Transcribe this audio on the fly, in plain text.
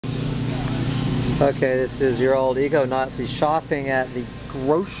Okay, this is your old Eco-Nazi shopping at the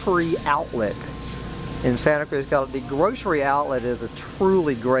grocery outlet in Santa Cruz, California. The grocery outlet is a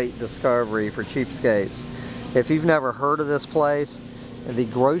truly great discovery for cheapskates. If you've never heard of this place, the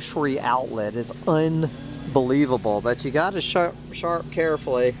grocery outlet is unbelievable, but you got to sharp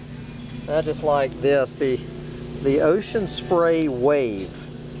carefully. Not just like this, the Ocean Spray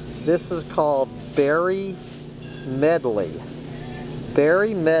Wave. This is called Berry Medley.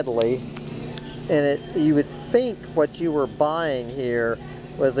 Berry Medley. And you would think what you were buying here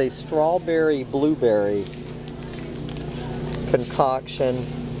was a strawberry blueberry concoction,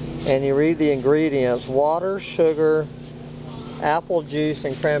 and you read the ingredients: water, sugar, apple juice,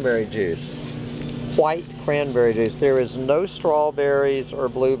 and cranberry juice. White cranberry juice. There is no strawberries or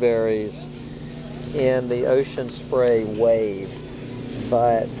blueberries in the Ocean Spray Wave,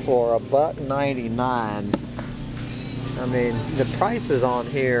 but for $1.99, I mean, the prices on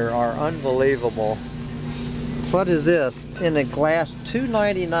here are unbelievable. What is this? In a glass,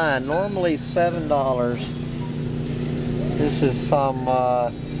 $2.99, normally $7. This is some,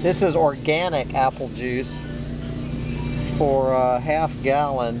 this is organic apple juice for a half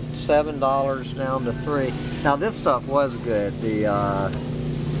gallon, $7 down to $3. Now this stuff was good. The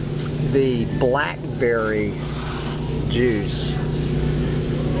blackberry juice,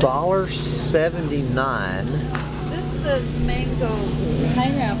 $1.79. This says mango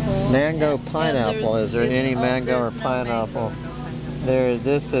pineapple. Mango pineapple. Is there any mango or pineapple? There.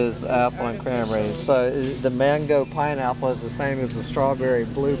 This is apple and cranberry. So the mango pineapple is the same as the strawberry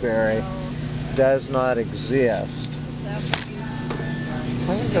blueberry. Does not exist. I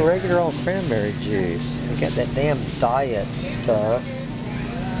want the regular old cranberry juice. I got that damn diet stuff.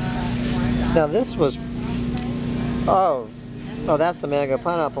 Now this was. Oh, that's the mango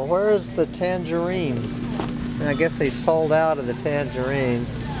pineapple. Where is the tangerine? I guess they sold out of the tangerine.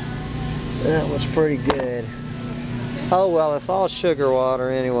 That was pretty good. Oh well, it's all sugar water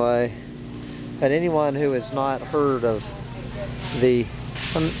anyway. But anyone who has not heard of the,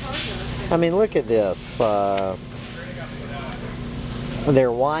 I mean, look at this.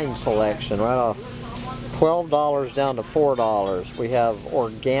 Their wine selection right off, $12 down to $4. We have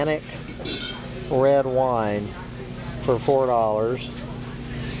organic red wine for $4.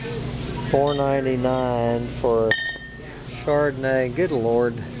 $4.99 for Chardonnay. Good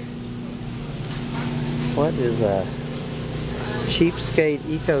Lord. What is a cheapskate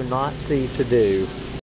Eco-Nazi to do?